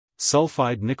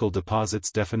Sulfide nickel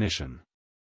deposits definition.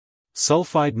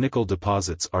 Sulfide nickel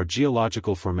deposits are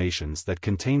geological formations that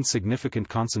contain significant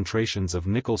concentrations of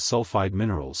nickel sulfide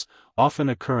minerals, often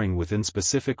occurring within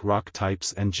specific rock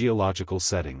types and geological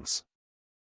settings.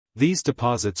 These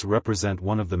deposits represent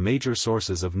one of the major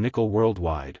sources of nickel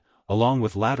worldwide, along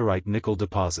with laterite nickel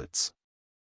deposits.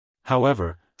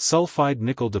 However, sulfide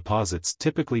nickel deposits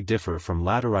typically differ from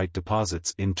laterite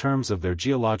deposits in terms of their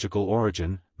geological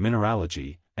origin,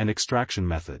 mineralogy, and extraction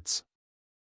methods.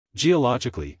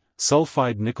 Geologically,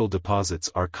 sulfide nickel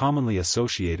deposits are commonly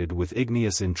associated with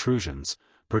igneous intrusions,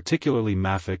 particularly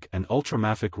mafic and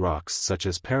ultramafic rocks such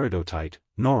as pyrrhotite,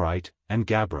 norite, and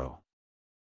gabbro.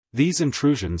 These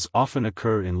intrusions often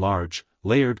occur in large,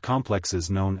 layered complexes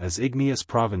known as igneous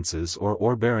provinces or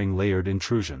ore-bearing layered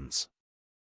intrusions.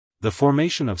 The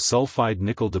formation of sulfide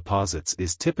nickel deposits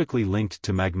is typically linked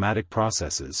to magmatic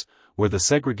processes, where the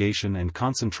segregation and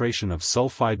concentration of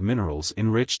sulfide minerals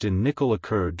enriched in nickel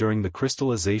occur during the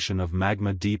crystallization of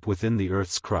magma deep within the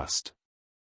Earth's crust.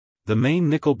 The main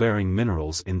nickel-bearing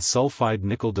minerals in sulfide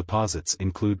nickel deposits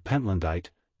include pentlandite,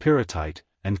 pyrrhotite,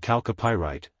 and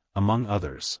chalcopyrite, among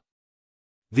others.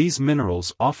 These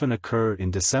minerals often occur in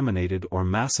disseminated or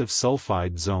massive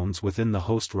sulfide zones within the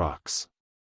host rocks.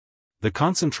 The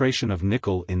concentration of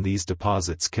nickel in these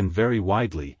deposits can vary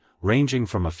widely, ranging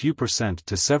from a few percent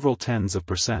to several tens of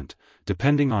percent,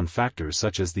 depending on factors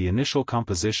such as the initial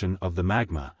composition of the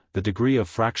magma, the degree of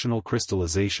fractional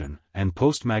crystallization, and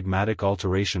post-magmatic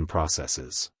alteration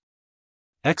processes.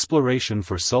 Exploration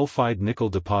for sulfide nickel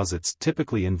deposits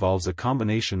typically involves a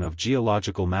combination of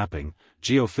geological mapping,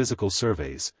 geophysical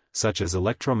surveys, such as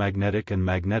electromagnetic and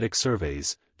magnetic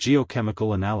surveys,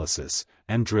 geochemical analysis,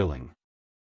 and drilling.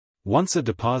 Once a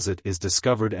deposit is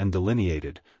discovered and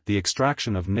delineated, the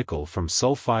extraction of nickel from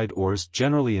sulfide ores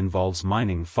generally involves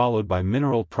mining followed by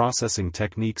mineral processing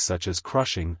techniques such as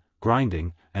crushing,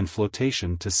 grinding, and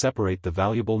flotation to separate the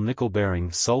valuable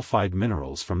nickel-bearing sulfide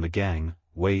minerals from the gangue,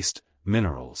 waste,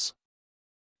 minerals.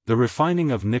 The refining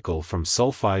of nickel from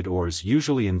sulfide ores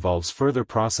usually involves further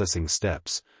processing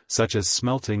steps, such as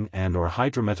smelting and/or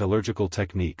hydrometallurgical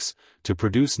techniques, to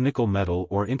produce nickel metal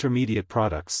or intermediate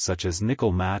products such as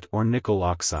nickel matte or nickel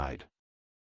oxide.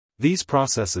 These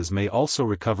processes may also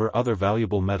recover other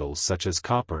valuable metals such as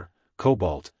copper,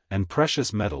 cobalt, and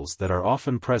precious metals that are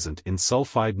often present in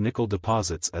sulfide nickel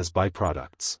deposits as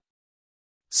byproducts.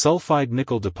 Sulfide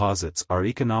nickel deposits are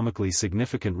economically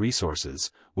significant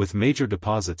resources, with major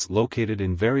deposits located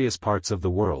in various parts of the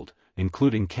world,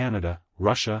 including Canada,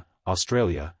 Russia,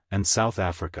 Australia, and South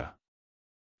Africa.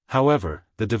 However,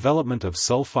 the development of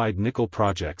sulfide nickel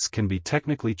projects can be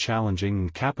technically challenging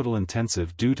and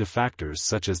capital-intensive due to factors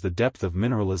such as the depth of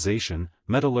mineralization,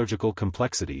 metallurgical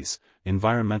complexities,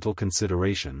 environmental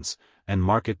considerations, and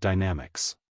market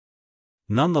dynamics.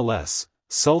 Nonetheless,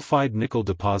 sulfide nickel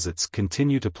deposits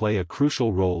continue to play a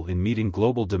crucial role in meeting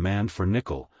global demand for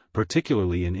nickel,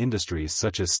 particularly in industries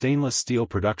such as stainless steel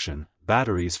production,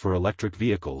 batteries for electric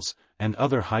vehicles, and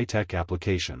other high-tech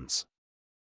applications.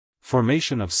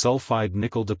 Formation of sulfide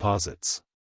nickel deposits.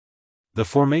 The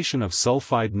formation of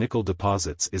sulfide nickel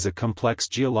deposits is a complex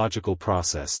geological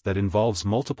process that involves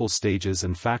multiple stages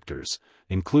and factors,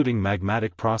 including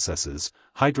magmatic processes,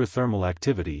 hydrothermal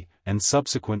activity, and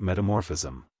subsequent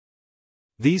metamorphism.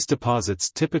 These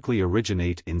deposits typically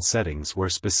originate in settings where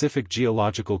specific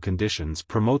geological conditions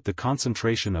promote the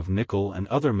concentration of nickel and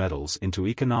other metals into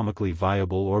economically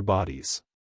viable ore bodies.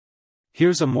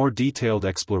 Here's a more detailed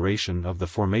exploration of the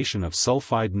formation of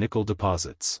sulfide nickel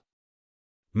deposits.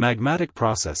 Magmatic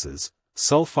processes.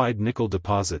 Sulfide nickel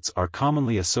deposits are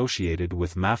commonly associated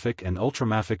with mafic and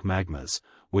ultramafic magmas,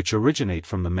 which originate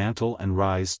from the mantle and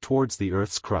rise towards the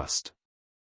Earth's crust.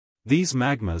 These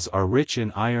magmas are rich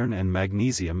in iron and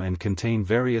magnesium and contain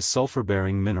various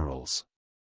sulfur-bearing minerals.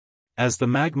 As the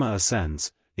magma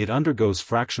ascends, it undergoes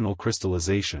fractional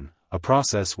crystallization, a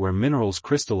process where minerals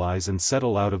crystallize and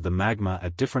settle out of the magma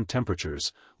at different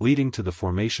temperatures, leading to the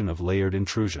formation of layered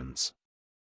intrusions.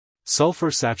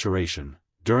 Sulfur saturation.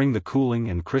 During the cooling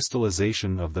and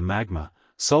crystallization of the magma,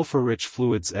 sulfur-rich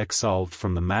fluids exhaled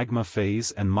from the magma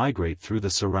phase and migrate through the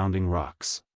surrounding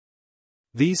rocks.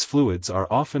 These fluids are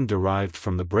often derived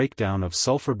from the breakdown of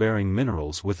sulfur-bearing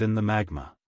minerals within the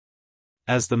magma.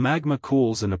 As the magma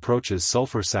cools and approaches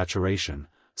sulfur saturation,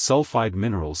 sulfide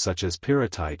minerals such as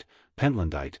pyrrhotite,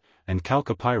 pentlandite, and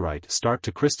chalcopyrite start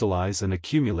to crystallize and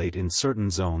accumulate in certain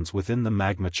zones within the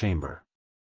magma chamber.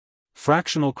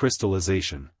 Fractional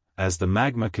crystallization. As the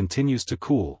magma continues to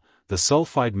cool, the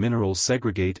sulfide minerals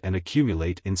segregate and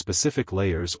accumulate in specific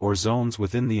layers or zones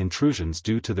within the intrusions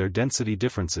due to their density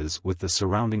differences with the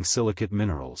surrounding silicate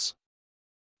minerals.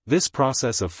 This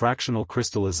process of fractional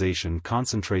crystallization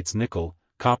concentrates nickel,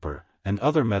 copper, and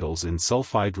other metals in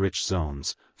sulfide-rich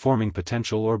zones, forming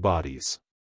potential ore bodies.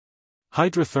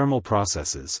 Hydrothermal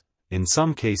processes. In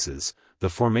some cases, the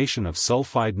formation of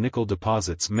sulfide nickel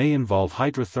deposits may involve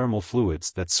hydrothermal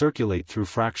fluids that circulate through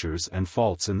fractures and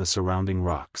faults in the surrounding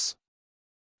rocks.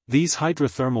 These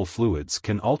hydrothermal fluids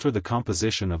can alter the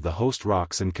composition of the host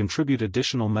rocks and contribute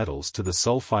additional metals to the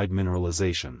sulfide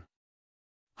mineralization.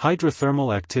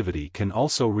 Hydrothermal activity can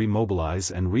also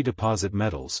remobilize and redeposit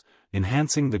metals,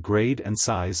 enhancing the grade and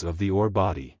size of the ore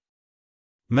body.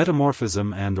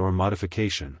 Metamorphism and/or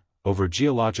modification. Over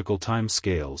geological time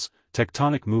scales,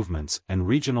 tectonic movements and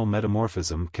regional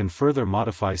metamorphism can further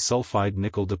modify sulfide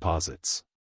nickel deposits.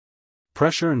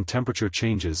 Pressure and temperature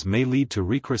changes may lead to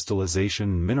recrystallization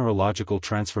and mineralogical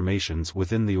transformations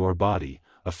within the ore body,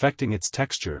 affecting its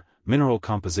texture, mineral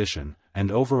composition,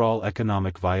 and overall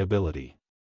economic viability.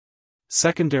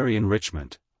 Secondary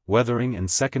enrichment. Weathering and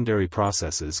secondary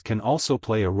processes can also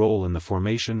play a role in the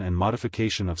formation and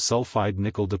modification of sulfide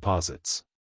nickel deposits.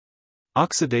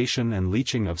 Oxidation and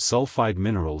leaching of sulfide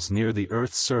minerals near the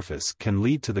Earth's surface can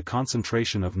lead to the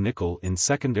concentration of nickel in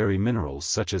secondary minerals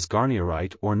such as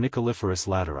garnierite or nickeliferous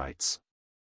laterites.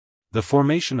 The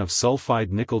formation of sulfide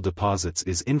nickel deposits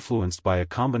is influenced by a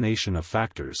combination of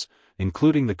factors,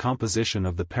 including the composition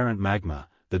of the parent magma,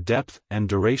 the depth and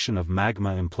duration of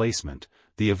magma emplacement,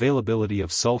 the availability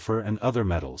of sulfur and other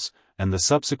metals, and the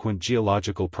subsequent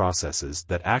geological processes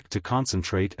that act to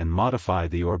concentrate and modify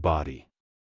the ore body.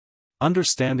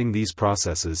 Understanding these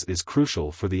processes is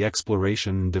crucial for the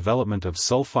exploration and development of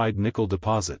sulfide nickel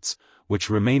deposits, which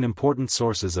remain important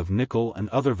sources of nickel and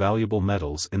other valuable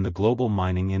metals in the global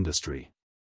mining industry.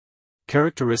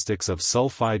 Characteristics of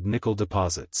sulfide nickel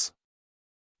deposits.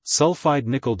 Sulfide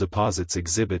nickel deposits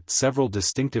exhibit several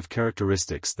distinctive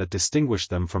characteristics that distinguish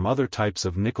them from other types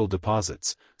of nickel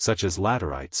deposits, such as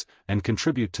laterites, and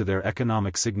contribute to their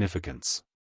economic significance.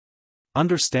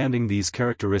 Understanding these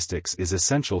characteristics is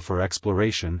essential for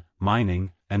exploration,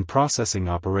 mining, and processing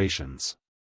operations.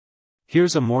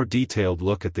 Here's a more detailed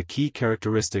look at the key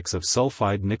characteristics of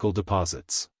sulfide nickel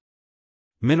deposits.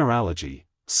 Mineralogy.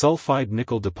 Sulfide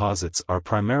nickel deposits are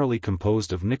primarily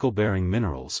composed of nickel-bearing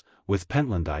minerals, with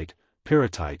pentlandite,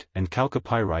 pyrrhotite, and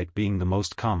chalcopyrite being the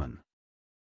most common.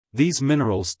 These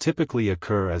minerals typically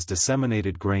occur as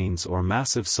disseminated grains or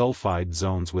massive sulfide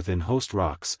zones within host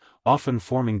rocks, often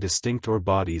forming distinct ore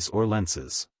bodies or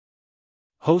lenses.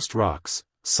 Host rocks.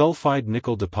 Sulfide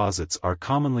nickel deposits are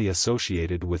commonly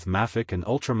associated with mafic and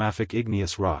ultramafic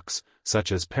igneous rocks,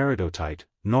 such as pyrrhotite,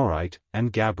 norite,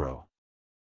 and gabbro.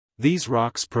 These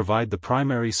rocks provide the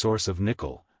primary source of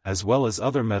nickel, as well as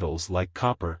other metals like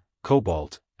copper,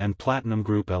 cobalt, and platinum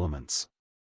group elements.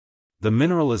 The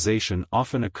mineralization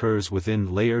often occurs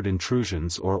within layered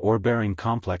intrusions or ore-bearing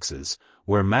complexes,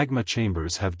 where magma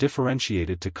chambers have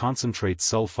differentiated to concentrate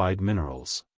sulfide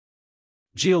minerals.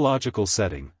 Geological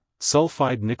setting.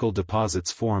 Sulfide nickel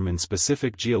deposits form in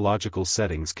specific geological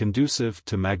settings conducive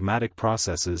to magmatic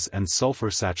processes and sulfur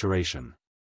saturation.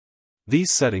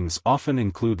 These settings often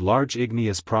include large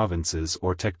igneous provinces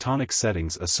or tectonic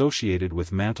settings associated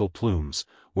with mantle plumes,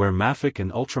 where mafic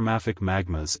and ultramafic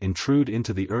magmas intrude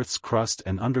into the Earth's crust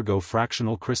and undergo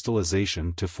fractional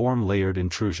crystallization to form layered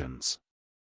intrusions.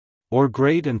 Ore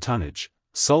grade and tonnage.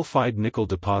 Sulfide nickel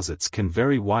deposits can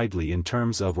vary widely in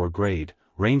terms of ore grade,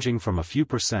 ranging from a few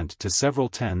percent to several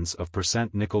tens of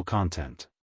percent nickel content.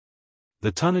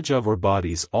 The tonnage of ore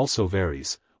bodies also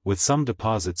varies, with some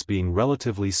deposits being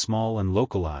relatively small and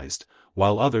localized,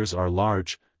 while others are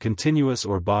large, continuous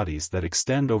ore bodies that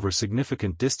extend over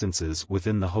significant distances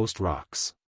within the host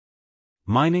rocks.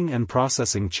 Mining and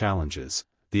processing challenges.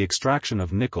 The extraction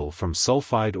of nickel from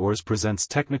sulfide ores presents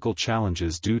technical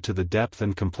challenges due to the depth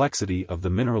and complexity of the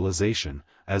mineralization,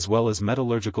 as well as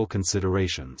metallurgical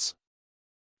considerations.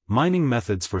 Mining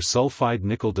methods for sulfide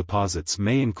nickel deposits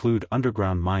may include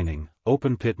underground mining,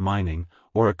 open-pit mining,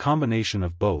 or a combination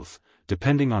of both,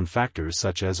 depending on factors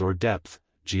such as ore depth,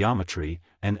 geometry,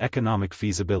 and economic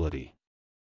feasibility.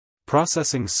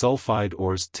 Processing sulfide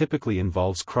ores typically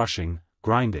involves crushing,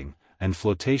 grinding, and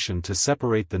flotation to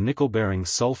separate the nickel-bearing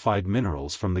sulfide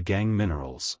minerals from the gangue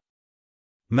minerals.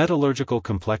 Metallurgical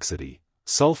complexity.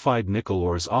 Sulfide nickel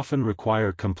ores often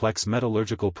require complex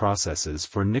metallurgical processes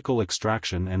for nickel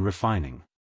extraction and refining.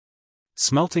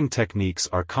 Smelting techniques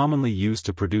are commonly used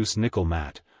to produce nickel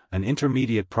matte, an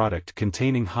intermediate product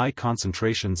containing high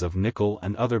concentrations of nickel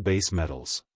and other base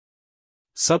metals.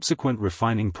 Subsequent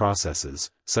refining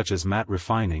processes, such as matte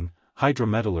refining,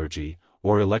 hydrometallurgy,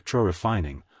 or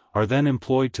electro-refining, are then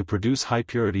employed to produce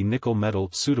high-purity nickel metal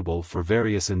suitable for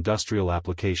various industrial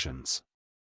applications.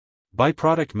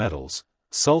 Byproduct metals.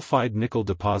 Sulfide nickel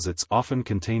deposits often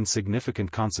contain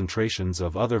significant concentrations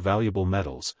of other valuable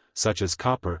metals, such as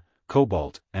copper,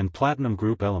 cobalt, and platinum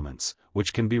group elements,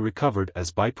 which can be recovered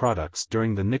as byproducts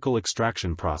during the nickel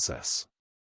extraction process.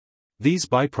 These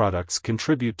byproducts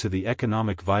contribute to the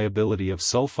economic viability of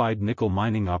sulfide nickel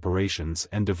mining operations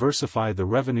and diversify the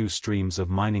revenue streams of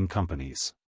mining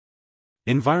companies.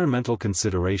 Environmental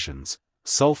considerations.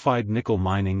 Sulfide nickel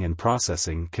mining and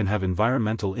processing can have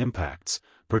environmental impacts,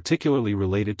 particularly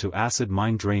related to acid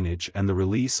mine drainage and the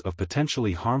release of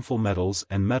potentially harmful metals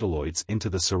and metalloids into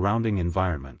the surrounding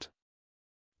environment.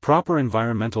 Proper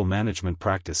environmental management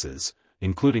practices,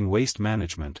 including waste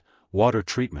management, water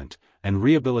treatment, and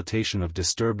rehabilitation of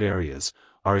disturbed areas,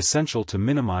 are essential to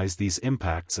minimize these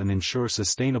impacts and ensure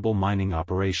sustainable mining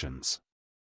operations.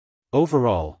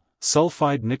 Overall,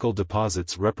 sulfide nickel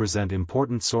deposits represent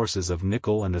important sources of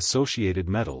nickel and associated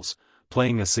metals,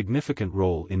 playing a significant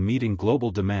role in meeting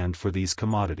global demand for these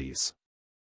commodities.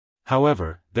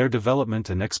 However, their development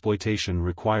and exploitation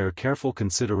require careful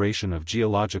consideration of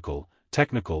geological,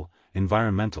 technical,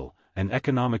 environmental, and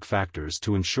economic factors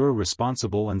to ensure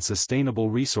responsible and sustainable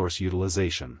resource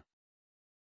utilization.